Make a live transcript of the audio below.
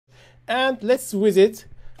And let's visit.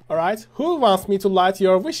 Alright, who wants me to light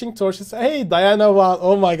your wishing torches? Hey, Diana1.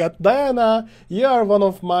 Oh my god, Diana, you are one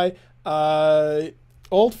of my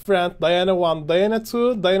old friend. Diana1,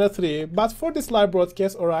 Diana2, Diana3. But for this live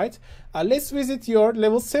broadcast, alright, let's visit your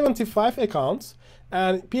level 75 account.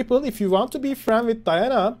 And people, if you want to be friend with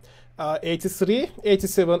Diana, 83,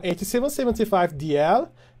 87, 87, 75 DL,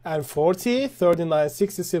 and 40, 39,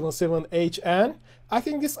 67, 7 HN. I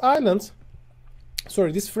think this island,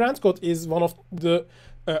 sorry, this friend code is one of the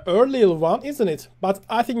early one, isn't it? But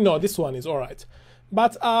I think no, this one is alright.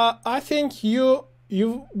 But I think you've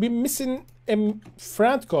been missing a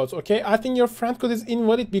friend code. Okay, I think your friend code is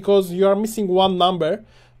invalid because you are missing one number.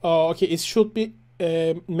 Okay, it should be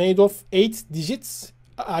made of 8 digits.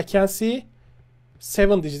 I can see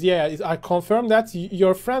 7 digits. Yeah, I confirm that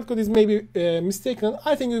your friend code is maybe mistaken.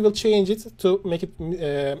 I think we will change it to make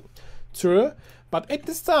it true. But at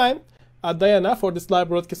this time, Diana, for this live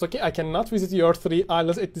broadcast, okay, I cannot visit your 3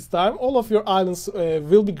 islands at this time. All of your islands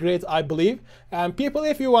will be great, I believe. And people,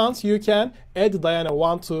 if you want, you can add Diana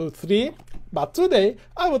 1, 2, 3. But today,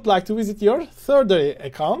 I would like to visit your 30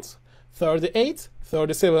 account. 38,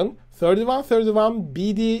 37, 31, 31.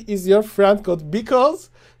 BD is your friend code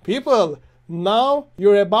because, people, now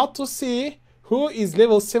you're about to see who is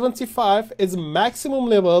level 75 as maximum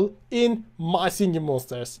level in My Singing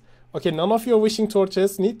Monsters. Okay, none of your wishing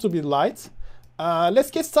torches need to be light. Let's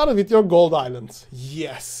get started with your gold island.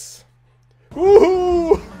 Yes.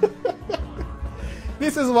 Woohoo!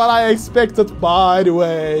 This is what I expected, by the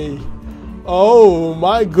way. Oh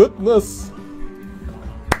my goodness.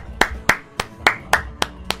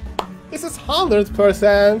 This is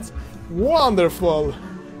 100% wonderful.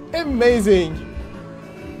 Amazing.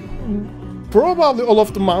 Probably all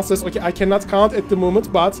of the monsters. Okay, I cannot count at the moment,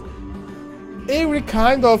 but every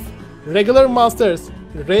kind of regular monsters,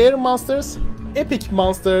 rare monsters, epic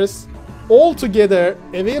monsters, all together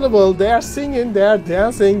available. They are singing, they are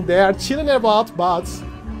dancing, they are chilling about, but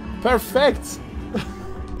perfect.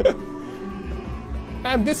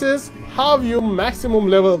 And this is how you maximum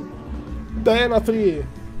level Diana 3.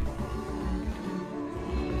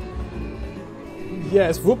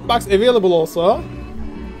 Yes, whoop box available also.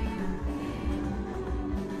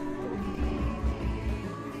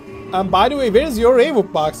 And by the way, where is your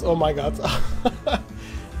Rave box? Oh my god.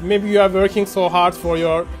 Maybe you are working so hard for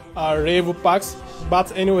your Rave box.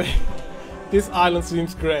 But anyway, this island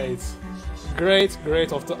seems great. Great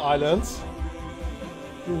of the island.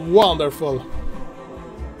 Wonderful.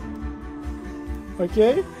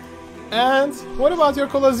 Okay. And what about your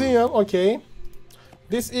Colosseum? Okay.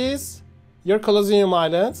 This is your Colosseum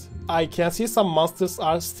island. I can see some monsters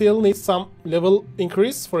are still need some level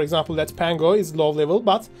increase. For example, that Pango is low level,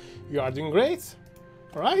 but you are doing great.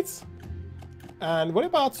 Alright. And what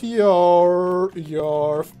about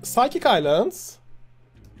your Psychic Islands?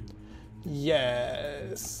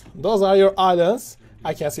 Yes. Those are your islands.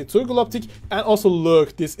 I can see 2 Gloptic, and also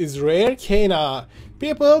look, this is Rare Cana.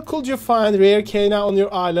 People, could you find Rare Cana on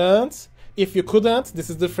your island? If you couldn't, this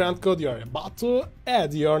is the friend code you are about to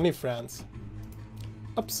add your new friends.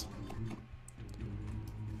 Oops.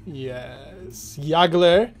 Yes,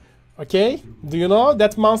 Juggler. Okay, do you know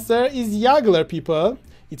that monster is Juggler, people?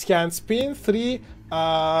 It can spin 3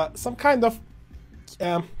 some kind of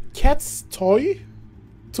cat's toy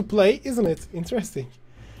to play, isn't it? Interesting.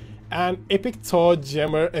 An epic toy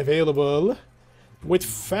jammer available with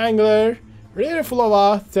Fangler, Rare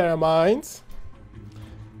Flora, Terramine.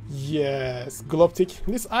 Yes, Gloptic.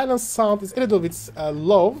 This island sound is a little bit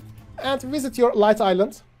low. And visit your light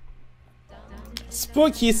island.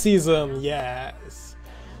 Spooky season, yes.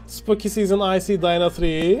 Spooky season, I see Diana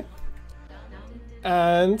 3.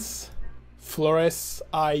 And Flores,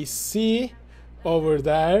 I see over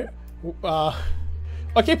there.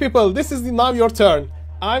 Okay, people, this is now your turn.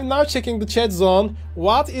 I'm now checking the chat zone.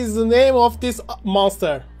 What is the name of this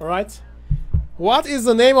monster? Alright? What is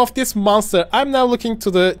the name of this monster? I'm now looking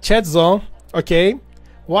to the chat zone. Okay.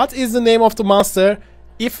 What is the name of the monster?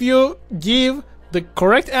 If you give the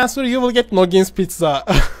correct answer, you will get Noggin's Pizza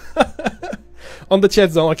on the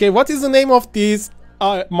chat zone. Okay, what is the name of these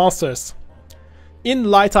monsters in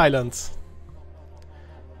Light Island?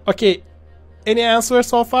 Okay, any answer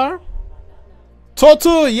so far?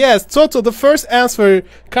 Toto, yes, Toto, the first answer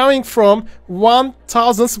coming from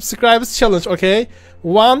 1000 subscribers challenge. Okay,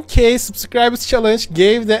 1k subscribers challenge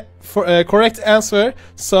gave the correct answer,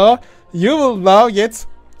 so you will now get,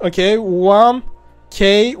 okay,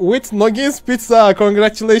 1k with Noggin's Pizza.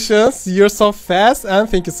 Congratulations, you're so fast, and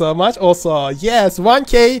thank you so much. Also, yes,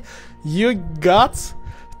 1k, you got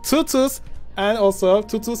tutus, and also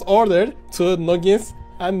tutus ordered to Noggin's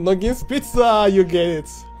and Noggin's Pizza. You get it.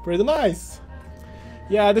 Pretty nice.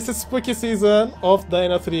 Yeah, this is spooky season of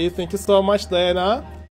Diana 3. Thank you so much, Diana.